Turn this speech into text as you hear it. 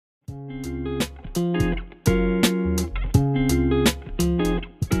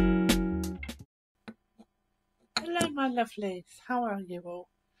lovelies, how are you all?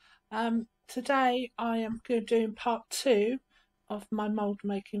 Today I am doing part 2 of my mould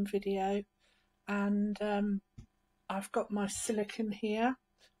making video, and I've got my silicone here.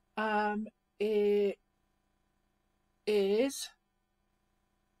 It is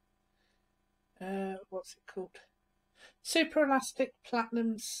what's it called? Super elastic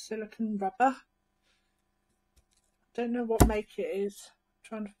platinum silicone rubber. Don't know what make it is. I'm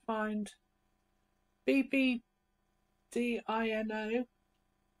trying to find BBDINO.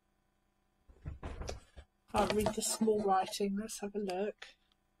 Can't read the small writing. Let's have a look.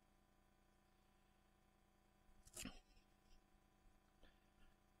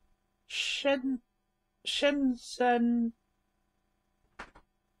 Shenzhen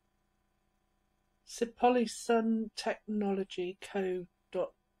Silicone Technology Co.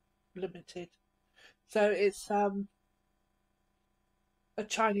 Limited. So it's a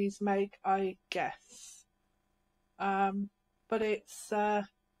Chinese make, I guess. But it's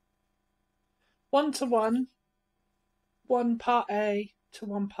 1:1, 1 part A to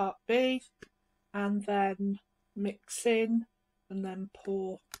 1 part B, and then mix in and then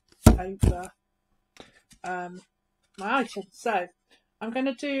pour over my items. So I'm going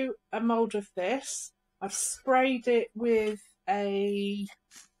to do a mould of this. I've sprayed it with a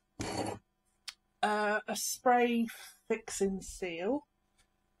spray fixing seal.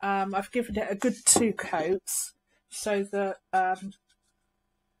 I've given it a good 2 coats so that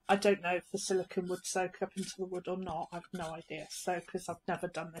I don't know if the silicone would soak up into the wood or not. I've no idea. So, because I've never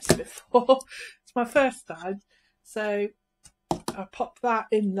done this before, it's my first time. So I'll pop that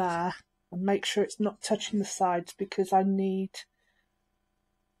in there and make sure it's not touching the sides, because I need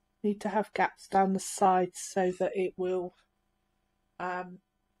to have gaps down the sides so that it will come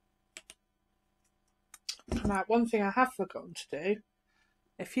out. One thing I have forgotten to do,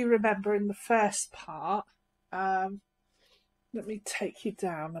 if you remember in the first part, let me take you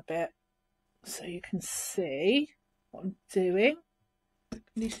down a bit so you can see what I'm doing. Can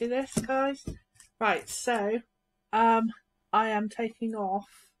you see this, guys? Right, so I am taking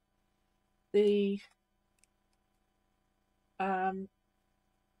off the top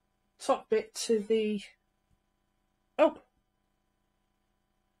bit to the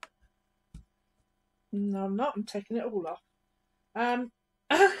no, I'm not. I'm taking it all off.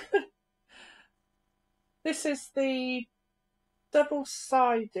 This is the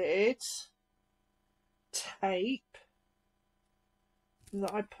double-sided tape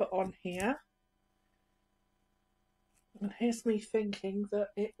that I put on here, and here's me thinking that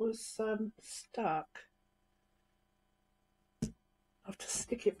it was stuck. I have to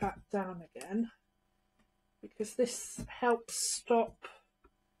stick it back down again, because this helps stop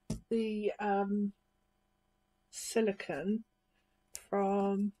the silicone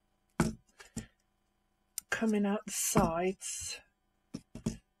from coming out the sides.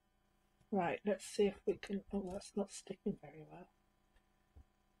 Right, let's see if we can. Oh, that's not sticking very well.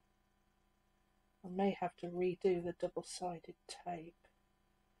 I may have to redo the double-sided tape.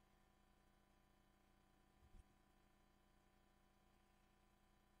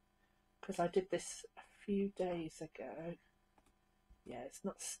 Because I did this a few days ago. Yeah, it's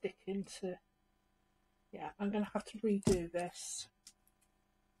not sticking to. Yeah, I'm going to have to redo this.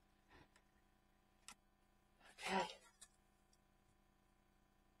 Okay.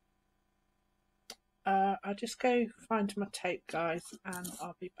 I'll just go find my tape, guys, and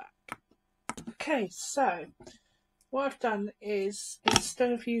I'll be back. Okay, so what I've done is,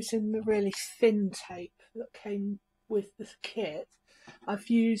 instead of using the really thin tape that came with the kit, I've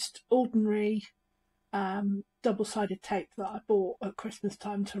used ordinary double-sided tape that I bought at Christmas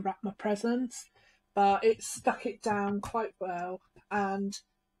time to wrap my presents, but it stuck it down quite well. And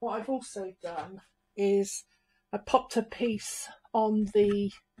what I've also done is I popped a piece on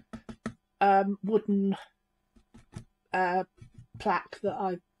the wooden plaque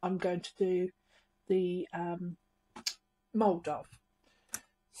that I'm going to do the mould of.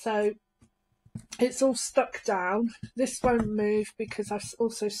 So it's all stuck down. This won't move because I've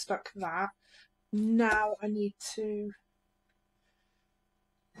also stuck that. Now I need to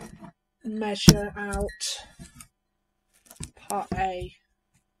measure out part A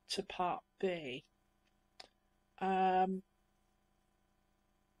to part B. So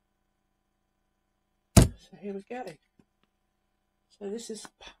here we go. So this is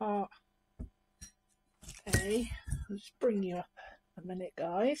part A. I'll just bring you up a minute,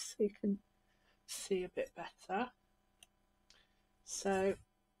 guys, so you can see a bit better. So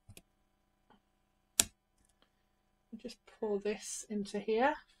I'll just pour this into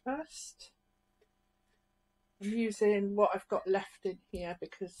here first. I'm using what I've got left in here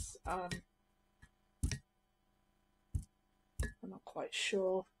because I'm not quite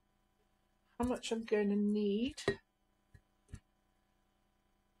sure how much I'm going to need.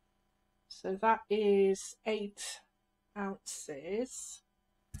 So that is 8 ounces.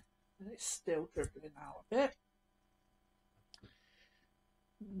 And it's still dribbling out a bit.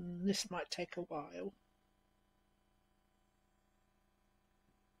 This might take a while.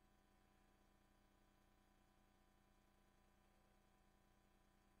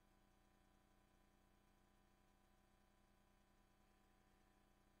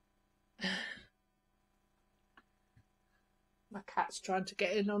 My cat's trying to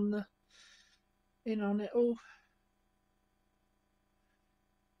get in on it all.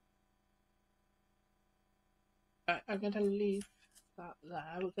 Right, I'm going to leave that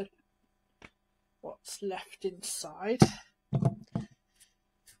there with what's left inside.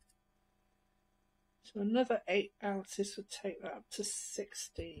 So another 8 ounces would take that up to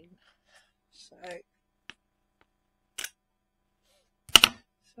 16. So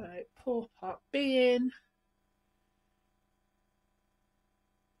pour part B in.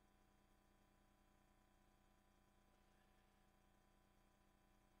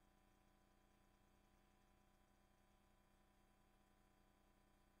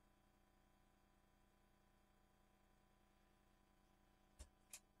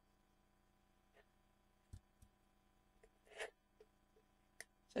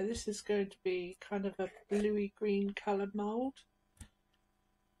 So this is going to be kind of a bluey green coloured mould.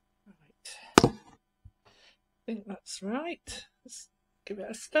 Right. I think that's right. Let's give it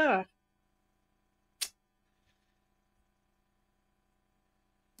a stir.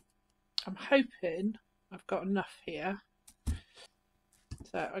 I'm hoping I've got enough here.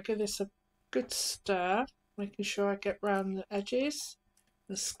 So I'll give this a good stir, making sure I get round the edges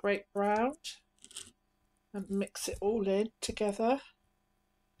and scrape round and mix it all in together.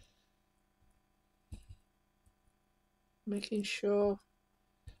 Making sure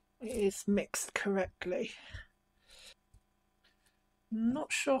it is mixed correctly. I'm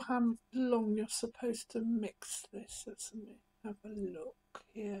not sure how long you're supposed to mix this. Let's have a look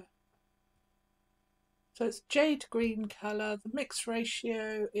here. So it's jade green colour. The mix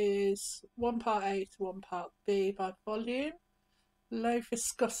ratio is 1 part A to 1 part B by volume. Low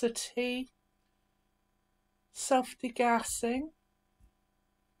viscosity. Self-degassing.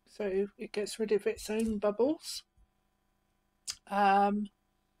 So it gets rid of its own bubbles.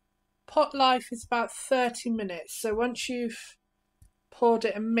 Pot life is about 30 minutes. So once you've poured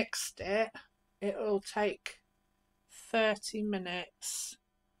it and mixed it, it will take 30 minutes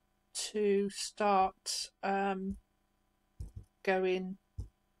to start going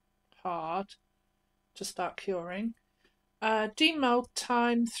hard, to start curing. Demold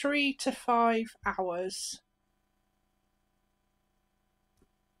time 3 to 5 hours.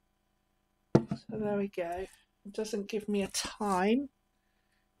 So there we go. It doesn't give me a time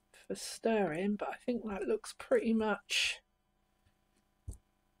for stirring, but I think that looks pretty much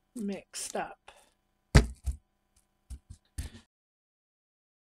mixed up.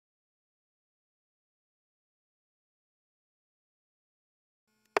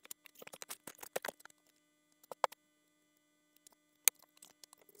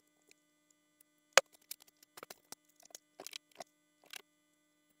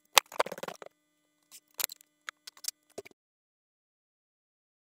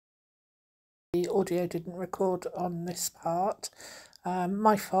 The audio didn't record on this part.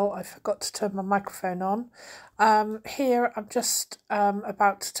 My fault, I forgot to turn my microphone on. Here I'm just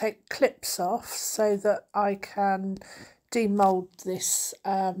about to take clips off so that I can demold this.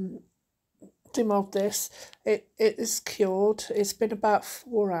 It is cured. It's been about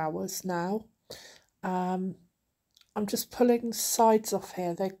 4 hours now. I'm just pulling sides off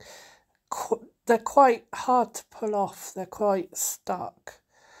here. They're quite hard to pull off. They're quite stuck.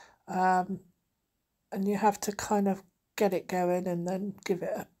 And you have to kind of get it going and then give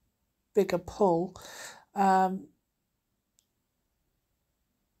it a bigger pull.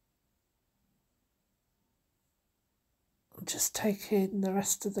 Just taking the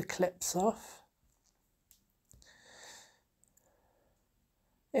rest of the clips off.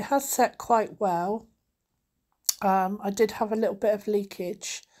 It has set quite well. I did have a little bit of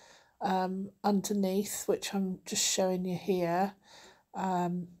leakage underneath, which I'm just showing you here,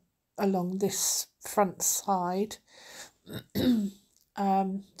 along this front side.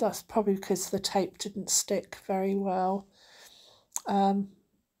 That's probably because the tape didn't stick very well,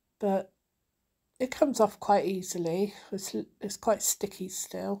 but it comes off quite easily. It's quite sticky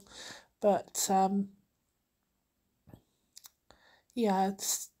still, but yeah,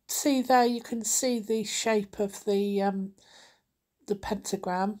 see there, you can see the shape of the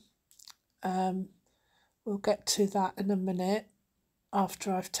pentagram. We'll get to that in a minute.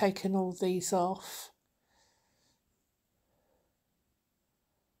 after I've taken all these off.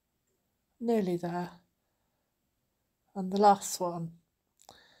 Nearly there. And the last one.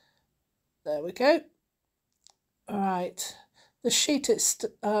 There we go. Alright, the sheet it's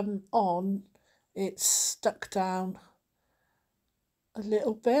on, it's stuck down a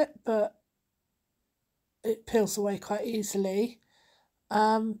little bit, but it peels away quite easily.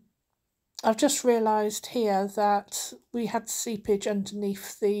 I've just realised here that we had seepage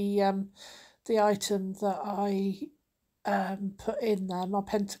underneath the item that I put in there, my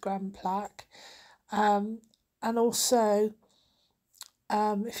pentagram plaque. And also,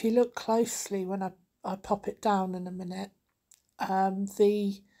 if you look closely when I pop it down in a minute,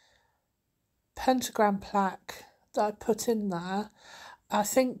 the pentagram plaque that I put in there, I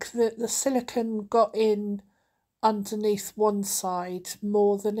think that the silicone got in underneath one side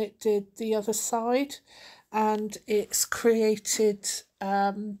more than it did the other side, and it's created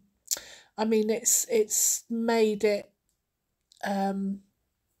I mean it's made it kind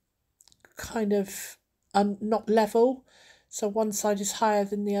of not level, so one side is higher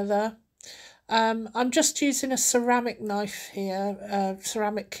than the other. I'm just using a ceramic knife here, a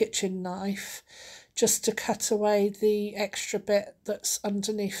ceramic kitchen knife, just to cut away the extra bit that's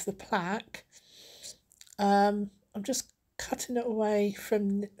underneath the plaque. I'm just cutting it away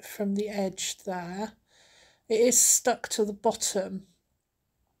from the edge there. It is stuck to the bottom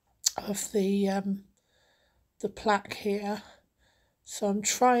of the plaque here, so I'm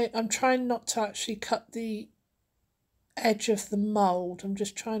trying not to actually cut the edge of the mould. I'm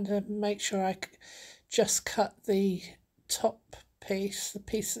just trying to make sure I just cut the top piece, the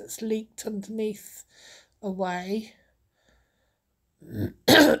piece that's leaked underneath, away.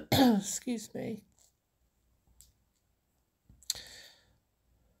 Excuse me.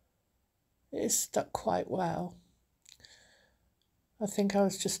 It is stuck quite well. I think I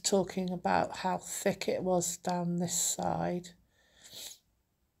was just talking about how thick it was down this side.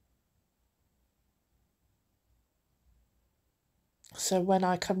 So when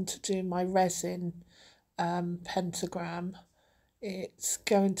I come to do my resin pentagram, it's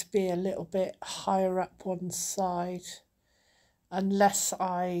going to be a little bit higher up one side, unless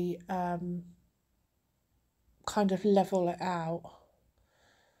I kind of level it out.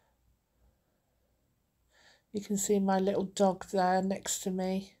 You can see my little dog there next to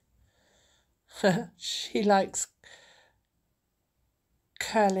me. She likes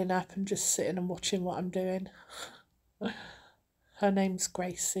curling up and just sitting and watching what I'm doing. Her name's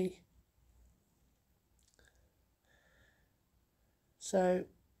Gracie. So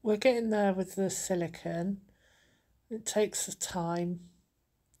we're getting there with the silicone. It takes the time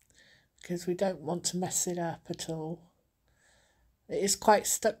because we don't want to mess it up at all. It is quite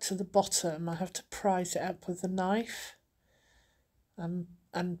stuck to the bottom. I have to prise it up with a knife, and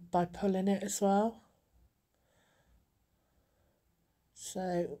by pulling it as well.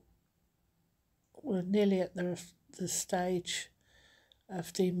 So we're nearly at the stage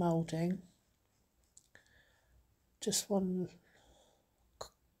of demoulding. Just one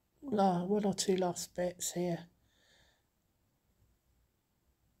or two last bits here.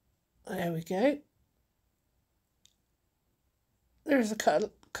 There we go. There's a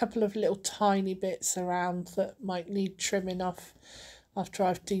couple of little tiny bits around that might need trimming off after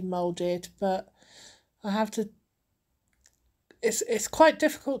I've demoulded, but I have to. It's quite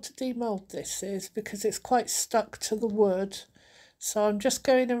difficult to demould this because it's quite stuck to the wood. So I'm just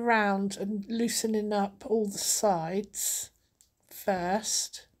going around and loosening up all the sides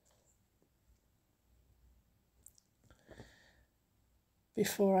first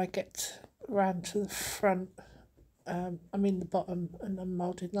before I get around to the front. I mean the bottom, and I'm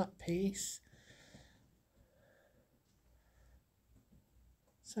moulding that piece.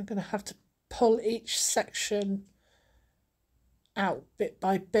 So I'm going to have to pull each section out bit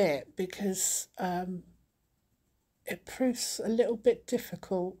by bit because it proves a little bit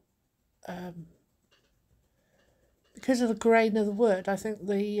difficult because of the grain of the wood. I think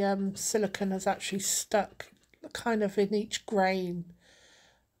the silicone has actually stuck kind of in each grain,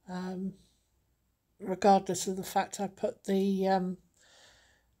 regardless of the fact I put the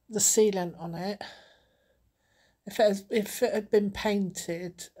sealant on it. If it had been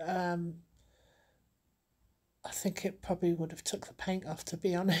painted, I think it probably would have took the paint off, to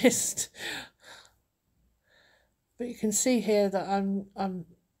be honest. But you can see here that I'm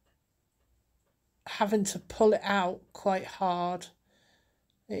having to pull it out quite hard.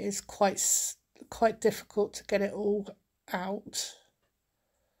 It is quite difficult to get it all out.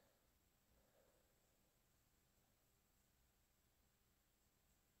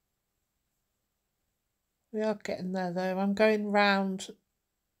 We are getting there though. I'm going round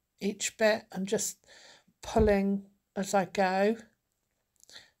each bit and just pulling as I go.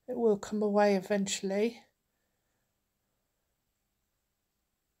 It will come away eventually.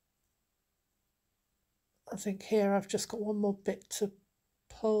 I think here I've just got one more bit to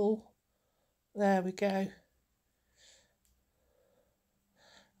pull. There we go.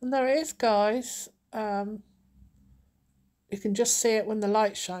 And there it is, guys. You can just see it when the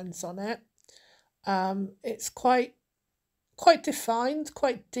light shines on it. It's quite defined,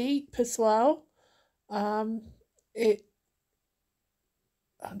 quite deep as well. I'm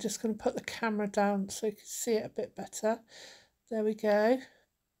just going to put the camera down so you can see it a bit better. There we go.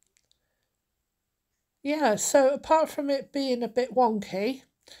 Yeah, so apart from it being a bit wonky,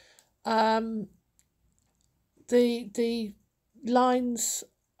 the lines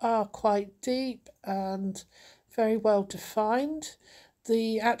are quite deep and very well defined.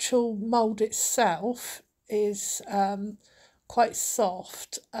 The actual mould itself is quite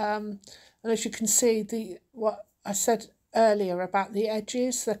soft, and as you can see, what I said earlier about the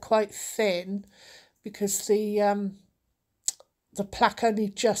edges, they're quite thin because the plaque only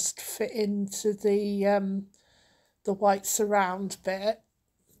just fit into the white surround bit,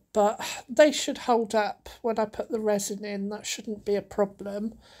 but they should hold up when I put the resin in. That shouldn't be a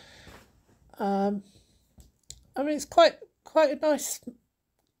problem. I mean, it's quite a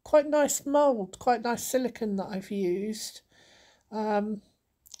nice mould, quite nice silicone that I've used.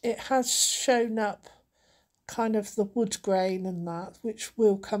 It has shown up kind of the wood grain and that, which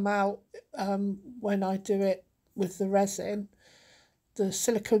will come out when I do it with the resin. The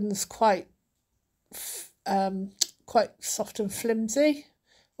silicone's quite soft and flimsy.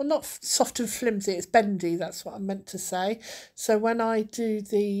 Well, not soft and flimsy, it's bendy, that's what I meant to say. So when I do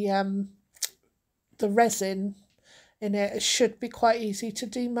the resin in it, it should be quite easy to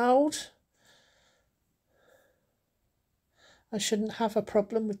demould. I shouldn't have a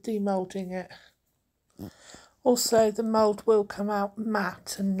problem with demoulding it. Also, the mould will come out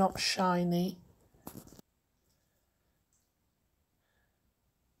matte and not shiny.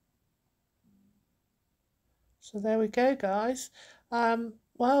 So there we go, guys.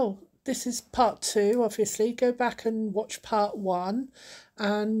 Well, this is part 2, obviously. Go back and watch part 1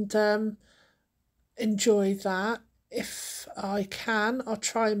 and enjoy that. If I can, I'll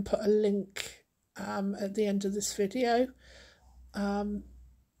try and put a link at the end of this video.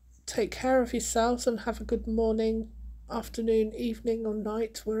 Take care of yourselves and have a good morning, afternoon, evening or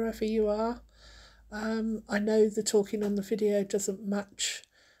night, wherever you are. I know the talking on the video doesn't match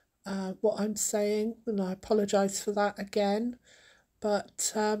what I'm saying, and I apologise for that again,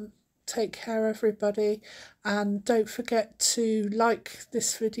 but take care, everybody, and don't forget to like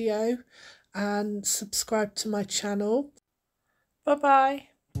this video and subscribe to my channel. Bye bye.